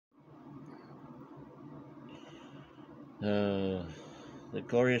uh, the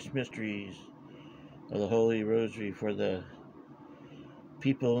glorious mysteries of the Holy Rosary for the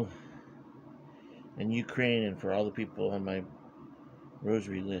people in Ukraine and for all the people on my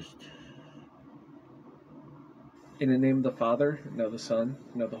Rosary list. In the name of the Father, and of the Son,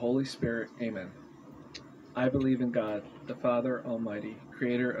 and of the Holy Spirit. Amen. I believe in God, the Father Almighty,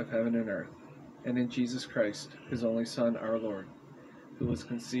 creator of heaven and earth, and in Jesus Christ, his only Son, our Lord, who was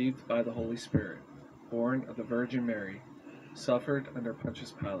conceived by the Holy Spirit, born of the Virgin Mary, suffered under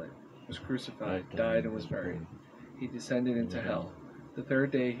Pontius Pilate, was crucified, died, and was buried. He descended into hell. The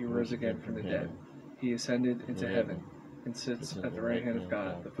third day he rose again from the dead. He ascended into heaven, and sits at the right hand of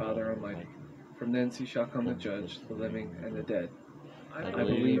God, the Father Almighty. From thence he shall come to judge the living and the dead. I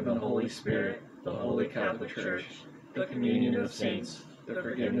believe in the Holy Spirit, the Holy Catholic Church, the communion of saints, the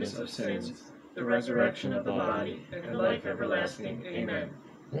forgiveness of sins, the resurrection of the body, and life everlasting. Amen.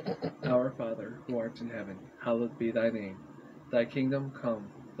 Our Father, who art in heaven, hallowed be thy name. Thy kingdom come,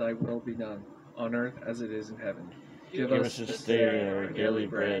 thy will be done, on earth as it is in heaven. Give us this day our daily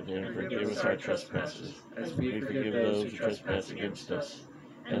bread, and forgive us our trespasses, as we forgive those who trespass against us.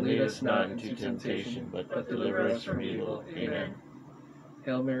 And lead us not into temptation, but deliver us from evil. Amen.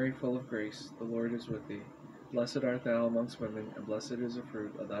 Hail Mary, full of grace, the Lord is with thee. Blessed art thou amongst women, and blessed is the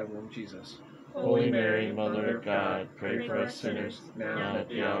fruit of thy womb, Jesus. Holy Mary, Mother of God, pray for us sinners, now and at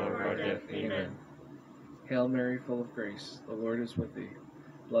the hour of our death. Amen. Hail Mary, full of grace, the Lord is with thee.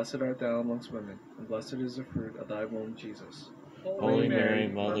 Blessed art thou amongst women, and blessed is the fruit of thy womb, Jesus. Holy Mary,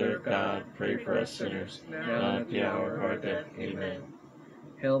 Mother of God, pray for us sinners, now and at the hour of our death. Amen.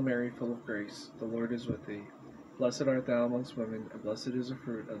 Hail Mary, full of grace, the Lord is with thee. Blessed art thou amongst women, and blessed is the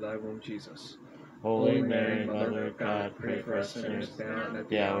fruit of thy womb, Jesus. Holy Mary, Mother of God, pray for us sinners, now and at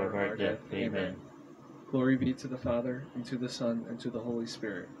the hour of our death. Amen. Glory be to the Father, and to the Son, and to the Holy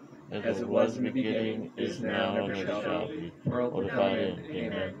Spirit. As it was in the beginning, is now, and ever shall be, world without end.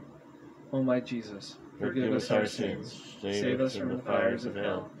 Amen. O my Jesus, forgive us our sins, save us from the fires of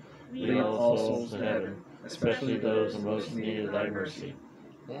hell, lead all souls to heaven, especially those in most need of thy mercy.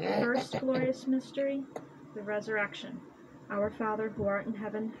 First glorious mystery, the resurrection. Our Father, who art in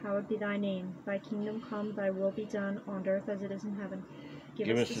heaven, hallowed be thy name. Thy kingdom come, thy will be done, on earth as it is in heaven.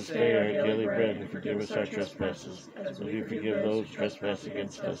 Give us this day our daily bread, and forgive us our trespasses, as we forgive those who trespass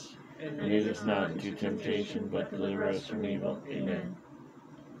against us. And lead us not into temptation, but deliver us from evil. Amen.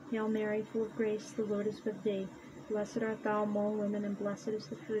 Hail Mary, full of grace, the Lord is with thee. Blessed art thou among women, and blessed is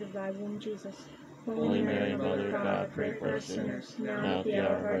the fruit of thy womb, Jesus. Holy Mary, Mother of God, pray for us sinners, now and at the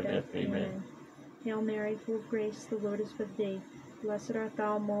hour of our death. Amen. Hail Mary, full of grace, the Lord is with thee. Blessed art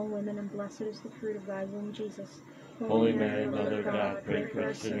thou among women, and blessed is the fruit of thy womb, Jesus. Holy Mary, Mother of God, pray for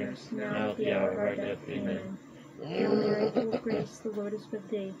us sinners, now at the hour of our death. Amen. Hail Mary, full of grace, the Lord is with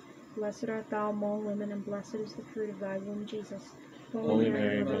thee. Blessed art thou among women, and blessed is the fruit of thy womb, Jesus. Holy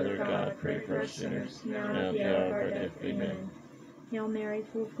Mary, Mother of God, pray for us sinners, now and at the hour of our death. Amen. Hail Mary,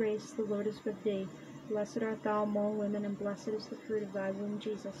 full of grace, the Lord is with thee. Blessed art thou among women, and blessed is the fruit of thy womb,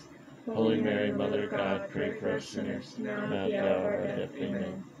 Jesus. Holy Mary, Mother of God, pray for us sinners, now and at the hour of our death.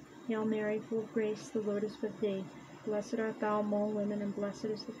 Amen. Hail Mary, full of grace, the Lord is with thee. Blessed art thou among women, and blessed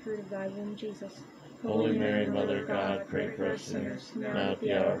is the fruit of thy womb, Jesus. Holy Mary, Mother of God, pray for us sinners, now at the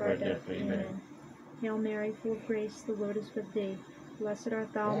hour of our death. Amen. Hail Mary, full of grace, the Lord is with thee. Blessed art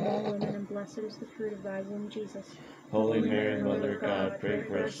thou among women, and blessed is the fruit of thy womb, Jesus. Holy Mary, Mother of God, pray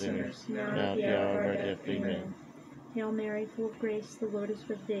for us sinners, now at the hour of our death. Amen. Hail Mary, full of grace, the Lord is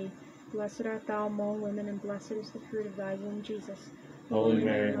with thee. Blessed art thou among women, and blessed is the fruit of thy womb, Jesus. Holy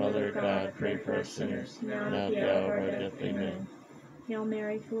Mary, Mother of God, pray for us sinners, now at the hour of our death. Amen. Hail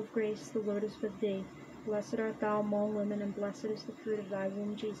Mary, full of grace, the Lord is with thee. Blessed art thou among women, and blessed is the fruit of thy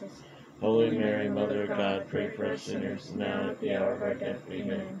womb, Jesus. Holy Mary, Mother of God, pray for us sinners, now at the hour of our death.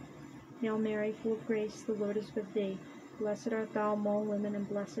 Amen. Hail Mary, full of grace, the Lord is with thee. Blessed art thou among women, and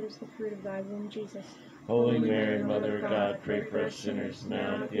blessed is the fruit of thy womb, Jesus. Holy Mary, Mother of God, pray for us sinners,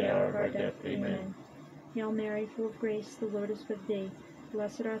 now at the hour of our death. Amen. Hail Mary, full of grace, the Lord is with thee.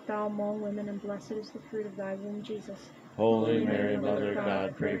 Blessed art thou among women, and blessed is the fruit of thy womb, Jesus. Holy Mary, Mother of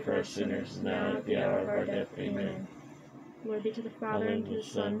God, pray for us sinners, now at the hour of our death. Amen. Glory be to the Father, and to the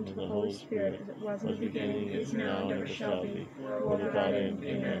Son, and to the Holy Spirit, as it was in the beginning, is now, and ever shall be, world without end.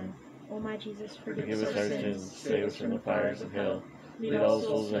 Amen. O my Jesus, forgive us our sins, save us from the fires of hell, lead all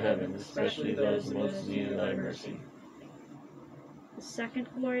souls to heaven, especially those in most need of thy mercy. The second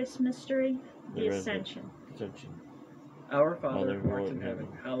glorious mystery, the Ascension. Our Father, who art in heaven,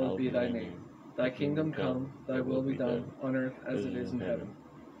 hallowed be thy name. Thy kingdom come, thy will be done, on earth as it is in heaven.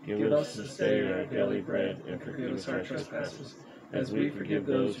 Give us this day our daily bread, and forgive us our trespasses, as we forgive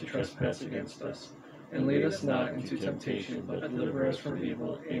those who trespass against us. And lead us not into temptation, but deliver us from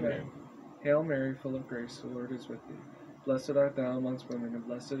evil. Amen. Hail Mary, full of grace, the Lord is with thee. Blessed art thou amongst women, and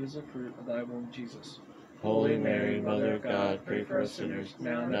blessed is the fruit of thy womb, Jesus. Holy Mary, Mother of God, pray for us sinners,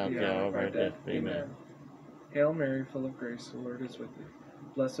 now and at the hour of our death. Amen. Hail Mary, full of grace, the Lord is with thee.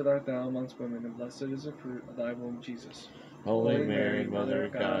 Blessed art thou amongst women, and blessed is the fruit of thy womb, Jesus. Holy Mary, Mother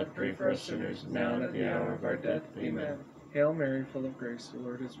of God, pray for us sinners, now and at the hour of our death. Amen. Hail Mary, full of grace, the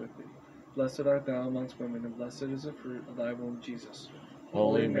Lord is with thee. Blessed art thou amongst women, and blessed is the fruit of thy womb, Jesus.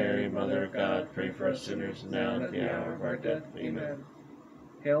 Holy Mary, Mother of God, pray for us sinners, now and at the hour of our death. Amen.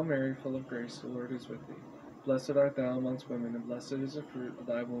 Hail Mary, full of grace, the Lord is with thee. Blessed art thou amongst women, and blessed is the fruit of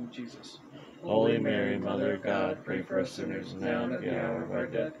thy womb, Jesus. Holy Mary, Mother of God, pray for us sinners, now and at the hour of our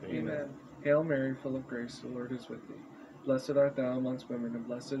death. Amen. Hail Mary, full of grace, the Lord is with thee. Blessed art thou amongst women, and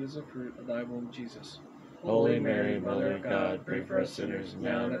blessed is the fruit of thy womb, Jesus. Holy Mary, Mother of God, pray for us sinners,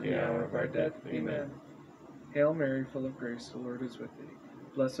 now and at the hour of our death. Amen. Hail Mary, full of grace, the Lord is with thee.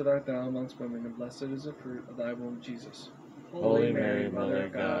 Blessed art thou amongst women, and blessed is the fruit of thy womb, Jesus. Holy Mary, Mother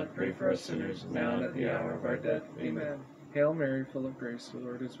of God, pray for us sinners, now and at the hour of our death. Amen. Hail Mary, full of grace, the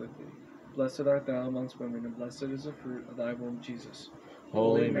Lord is with thee. Blessed art thou amongst women, and blessed is the fruit of thy womb, Jesus.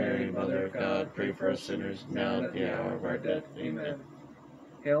 Holy Mary, Mother of God, pray for us sinners, now and at the hour of our death. Amen.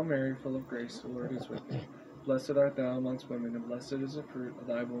 Hail Mary, full of grace, the Lord is with thee. Blessed art thou amongst women, and blessed is the fruit of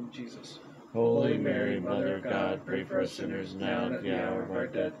thy womb, Jesus. Holy Mary, Mother of God, pray for us sinners, now and at the hour of our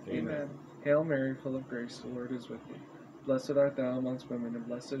death. Amen. Hail Mary, full of grace, the Lord is with thee. Blessed art thou amongst women, and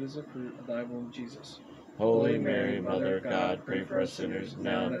blessed is the fruit of thy womb, Jesus. Holy Mary, Mother of God, pray for us sinners,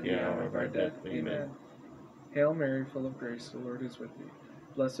 now and at the hour of our death. Amen. Hail Mary, full of grace, the Lord is with thee.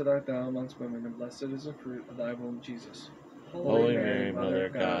 Blessed art thou amongst women, and blessed is the fruit of thy womb, Jesus. Holy Mary, Mother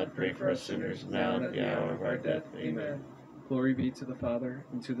of God, pray for us sinners, now and at the hour of our death. Amen. Glory be to the Father,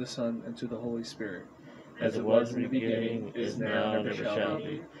 and to the Son, and to the Holy Spirit. As it was in the beginning, is now, and ever shall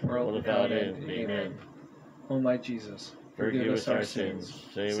be, world without end. Amen. O my Jesus, Forgive us our sins,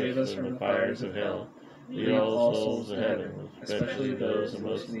 save us from the fires of hell, lead all souls to heaven, especially those in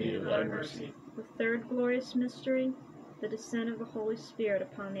most need of thy mercy. The third glorious mystery, the descent of the Holy Spirit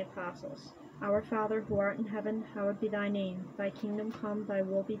upon the apostles. Our Father, who art in heaven, hallowed be thy name. Thy kingdom come, thy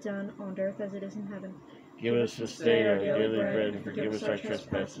will be done, on earth as it is in heaven. Give us this day our daily bread, and forgive us our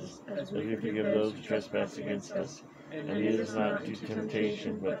trespasses, as we forgive those who trespass against us. And lead us not into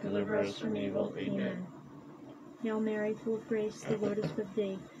temptation, but deliver us from evil. Amen. Hail Mary, full of grace, the Lord is with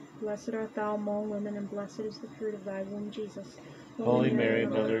thee. Blessed art thou among women, and blessed is the fruit of thy womb, Jesus. Holy Mary,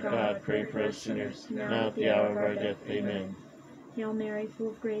 Mother of God, pray for us sinners, now at the hour of our death. Amen. Hail Mary, full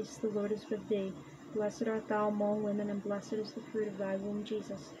of grace, the Lord is with thee. Blessed art thou among women, and blessed is the fruit of thy womb,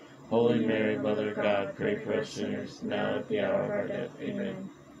 Jesus. Holy Mary, Mother of God, pray for us sinners, now at the hour of our death. Amen.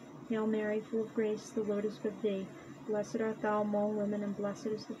 Hail Mary, full of grace, the Lord is with thee. Blessed art thou among women, and blessed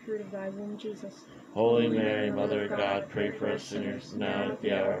is the fruit of thy womb, Jesus. Holy Mary, Mother of God, pray for us sinners, now at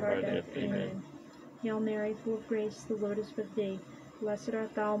the hour of our death. Amen. Hail Mary, full of grace, the Lord is with thee. Blessed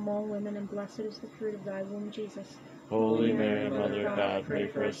art thou among women, and blessed is the fruit of thy womb, Jesus. Holy Mary, Mother of God, pray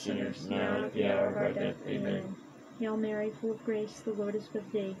for us sinners, now at the hour of our death. Amen. Hail Mary, full of grace, the Lord is with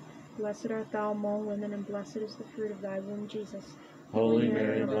thee. Blessed art thou among women, and blessed is the fruit of thy womb, Jesus. Holy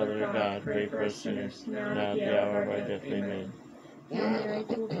Mary, Mother of God, pray for us sinners, now at the hour of our death. Amen. Hail Mary,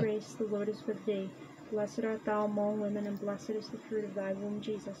 full of grace, the Lord is with thee. Blessed art thou among women, and blessed is the fruit of thy womb,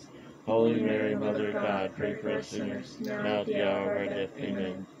 Jesus. Holy Mary, Mother of God, pray for us sinners, now at the hour of our death.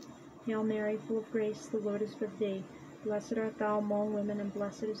 Amen. Hail Mary, full of grace, the Lord is with thee. Blessed art thou among women, and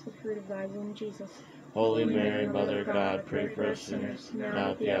blessed is the fruit of thy womb, Jesus. Holy Mary, Mother of God, pray for us sinners,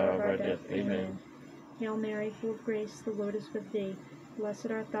 now at the hour of our death. Amen. Hail Mary, full of grace, the Lord is with thee.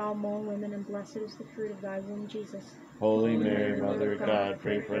 Blessed art thou among women, and blessed is the fruit of thy womb, Jesus. Holy Mary, Mother of God,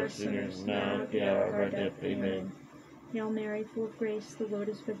 pray for us sinners, now at the hour of our death. Amen. Hail Mary, full of grace, the Lord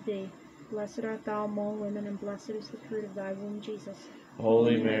is with thee. Blessed art thou among women, and blessed is the fruit of thy womb, Jesus.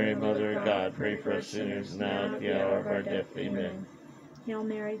 Holy Mary, Mother of God, pray for us sinners, now at the hour of our death. Amen. Hail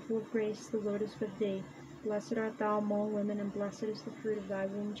Mary, full of grace, the Lord is with thee. Blessed art thou among women, and blessed is the fruit of thy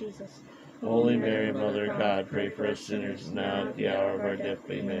womb, Jesus. Holy Mary, Mother of God, pray for us sinners, now at the hour of our death.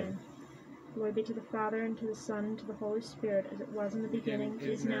 Amen. Glory be to the Father, and to the Son, and to the Holy Spirit, as it was in the beginning,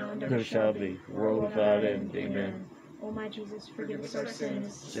 is now, and ever shall be, world without end. Amen. O my Jesus, forgive us our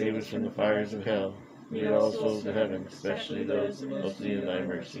sins. Save us from the fires of hell. Lead all souls to heaven, especially those in most need of thy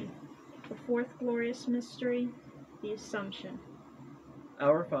mercy. The fourth glorious mystery, the Assumption.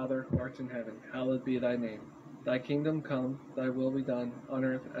 Our Father, who art in heaven, hallowed be thy name. Thy kingdom come, thy will be done, on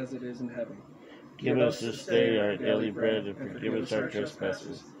earth as it is in heaven. Give us this day our daily bread, and forgive us our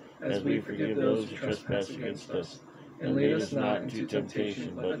trespasses, as we forgive those who trespass against us. And lead us not into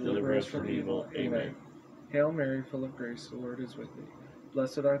temptation, but deliver us from evil. Amen. Hail Mary, full of grace, the Lord is with thee.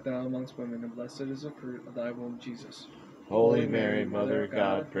 Blessed art thou amongst women, and blessed is the fruit of thy womb, Jesus. Holy Mary, Mother of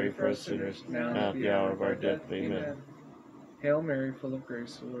God, pray for us sinners, now and at the hour of our death. Amen. Hail Mary, full of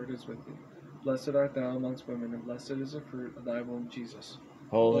grace, the Lord is with thee. Blessed art thou amongst women, and blessed is the fruit of thy womb, Jesus.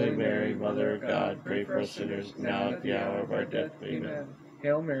 Holy Mary, Mother of God, pray for us sinners, now and at the hour of our death. Amen.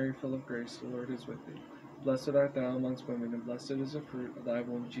 Hail Mary, full of grace, the Lord is with thee. Blessed art thou amongst women, and blessed is the fruit of thy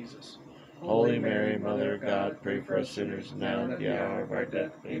womb, Jesus. Holy Mary, Mother of God, pray for us sinners, now and at the hour of our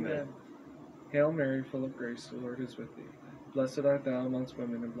death. Amen. Hail Mary, full of grace, the Lord is with thee. Blessed art thou amongst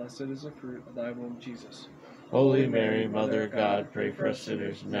women, and blessed is the fruit of thy womb, Jesus. Holy Mary, Mother of God, pray for us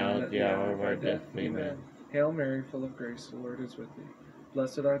sinners, now and at the hour of our death. Amen. Hail Mary, full of grace, the Lord is with thee.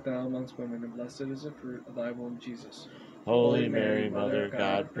 Blessed art thou amongst women, and blessed is the fruit of thy womb, Jesus. Holy Mary, Mother of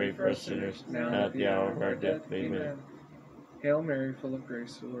God, pray for us sinners, now and at the hour of our death. Amen. Hail Mary, full of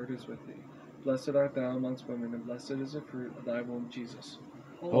grace, the Lord is with thee. Blessed art thou amongst women, and blessed is the fruit of thy womb, Jesus.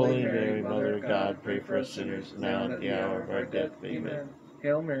 Holy Mary, Mother of God, pray for us sinners, now and at the hour of our death. Amen.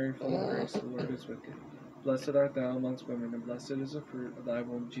 Hail Mary, full of grace, the Lord is with thee. Blessed art thou amongst women, and blessed is the fruit of thy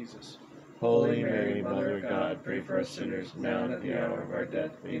womb, Jesus. Holy Mary, Mother of God, pray for us sinners, now and at the hour of our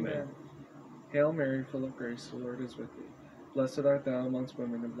death. Amen. Hail Mary, full of grace, the Lord is with thee. Blessed art thou amongst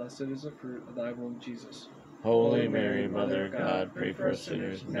women, and blessed is the fruit of thy womb, Jesus. Holy Mary, Mother of God, pray for us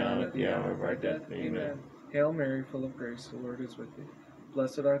sinners, now and at the hour of our death. Amen. Hail Mary, full of grace, the Lord is with thee.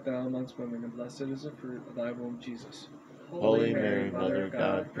 Blessed art thou amongst women, and blessed is the fruit of thy womb, Jesus. Holy Mary, Mother of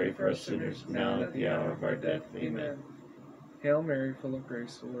God, pray for us sinners, now and at the hour of our death. Amen. Hail Mary, full of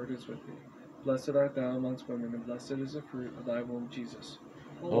grace, the Lord is with thee. Blessed art thou amongst women, and blessed is the fruit of thy womb, Jesus.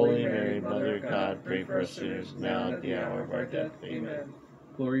 Holy Mary, Mother of God, pray for us sinners, now and at the hour of our death. Amen.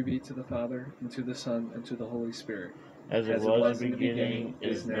 Glory be to the Father, and to the Son, and to the Holy Spirit. As it was in the beginning,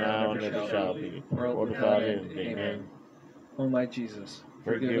 is now, and ever shall be, world without end. Amen. O my Jesus,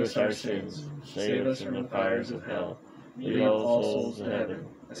 forgive us our sins, save us from the fires of hell, lead all souls to heaven,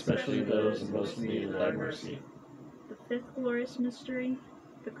 especially those in most need of thy mercy. The fifth glorious mystery,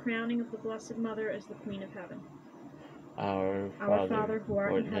 the crowning of the Blessed Mother as the Queen of Heaven. Our Father, who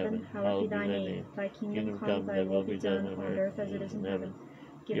art in heaven, hallowed be thy name. Thy kingdom come, thy will be done on earth as it is in heaven.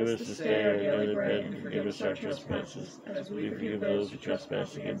 Give us this day our daily bread, and forgive us our trespasses, as we forgive those who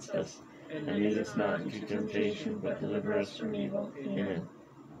trespass against us. And lead us not into temptation, but deliver us from evil. Amen.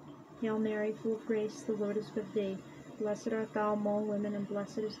 Hail Mary, full of grace, the Lord is with thee. Blessed art thou among women, and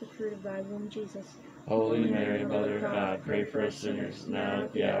blessed is the fruit of thy womb, Jesus. Holy Mary, Mother of God, pray for us sinners, now and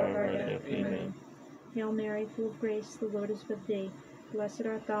at the hour of our death. Amen. Hail Mary, full of grace, the Lord is with thee. Blessed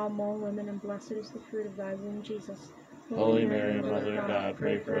art thou among women, and blessed is the fruit of thy womb, Jesus. Holy Mary, Mother of God,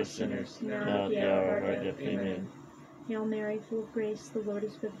 pray for us sinners, now at the hour of our death. Amen. Hail Mary, full of grace, the Lord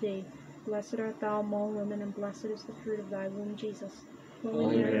is with thee. Blessed art thou among women, and blessed is the fruit of thy womb, Jesus.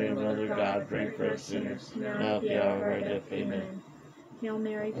 Holy Mary, Mother of God, pray for us sinners, now at the hour of our death. Amen. Hail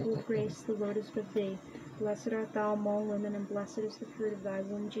Mary, full of grace, the Lord is with thee. Blessed art thou among women, and blessed is the fruit of thy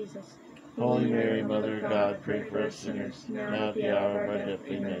womb, Jesus. Holy Mary, Mother of God, pray for us sinners, now at the hour of our death.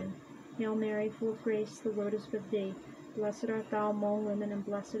 Amen. Hail Mary, full of grace, the Lord is with thee. Blessed art thou among women, and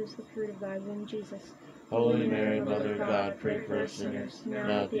blessed is the fruit of thy womb, Jesus. Holy Mary, Mother of God, pray for us sinners,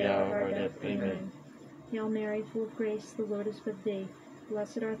 now at the hour of our death. Amen. Hail Mary, full of grace, the Lord is with thee.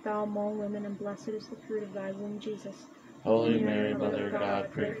 Blessed art thou among women, and blessed is the fruit of thy womb, Jesus. Holy Mary, Mother of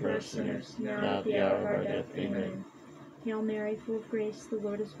God, pray for us sinners, now at the hour of our death. Amen. Hail Mary, full of grace, the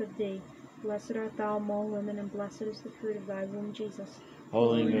Lord is with thee. Blessed art thou among women, and blessed is the fruit of thy womb, Jesus.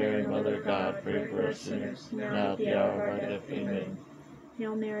 Holy Mary, Mother of God, pray for us sinners, now at the hour of our death. Amen.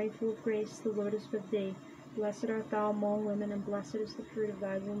 Hail Mary, full of grace, the Lord is with thee. Blessed art thou among women, and blessed is the fruit of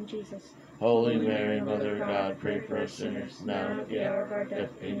thy womb, Jesus. Holy Mary, Mother of God, pray for us sinners, now at the hour of our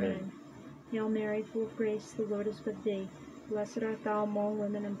death. Amen. Hail Mary, full of grace, the Lord is with thee. Blessed art thou among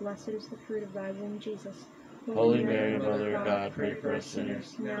women, and blessed is the fruit of thy womb, Jesus. Holy Mary, Mother of God, pray for us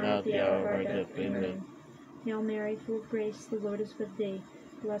sinners, now at the hour of our death. Amen. Hail Mary, full of grace, the Lord is with thee.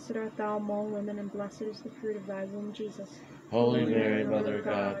 Blessed art thou among women, and blessed is the fruit of thy womb, Jesus. Holy Mary, Mother of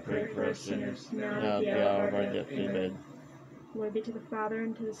God, pray for us sinners, now at the hour of our death. Amen. Glory be to the Father,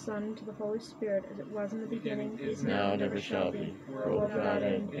 and to the Son, and to the Holy Spirit, as it was in the beginning, is now, and ever shall be, world without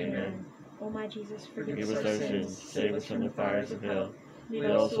end. Amen. O my Jesus, forgive Forgive us our sins, save us from the fires of hell,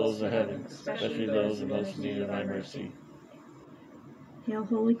 lead all souls to heaven, especially those in most need of thy mercy. Hail,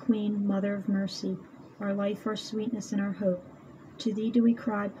 Holy Queen, Mother of Mercy, our life, our sweetness, and our hope. To thee do we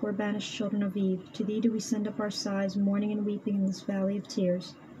cry, poor banished children of Eve. To thee do we send up our sighs, mourning and weeping in this valley of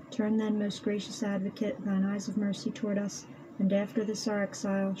tears. Turn then, most gracious Advocate, thine eyes of mercy toward us, and after this our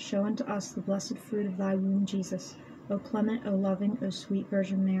exile, show unto us the blessed fruit of thy womb, Jesus. O clement, O loving, O sweet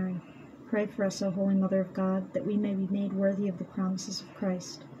Virgin Mary, pray for us, O Holy Mother of God, that we may be made worthy of the promises of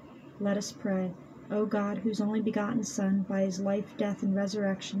Christ. Let us pray. O God, whose only begotten Son, by his life, death, and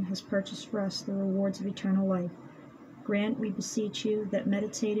resurrection, has purchased for us the rewards of eternal life, grant, we beseech you, that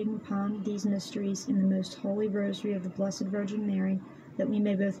meditating upon these mysteries in the most holy Rosary of the Blessed Virgin Mary, that we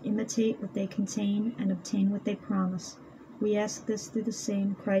may both imitate what they contain and obtain what they promise. We ask this through the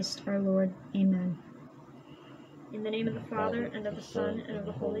same Christ our Lord. Amen. In the name of the Father, and of the Son, and of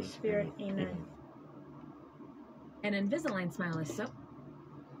the Holy Spirit. Amen. An Invisalign smile is so...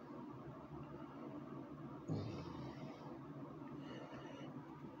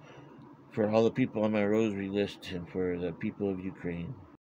 For all the people on my rosary list and for the people of Ukraine.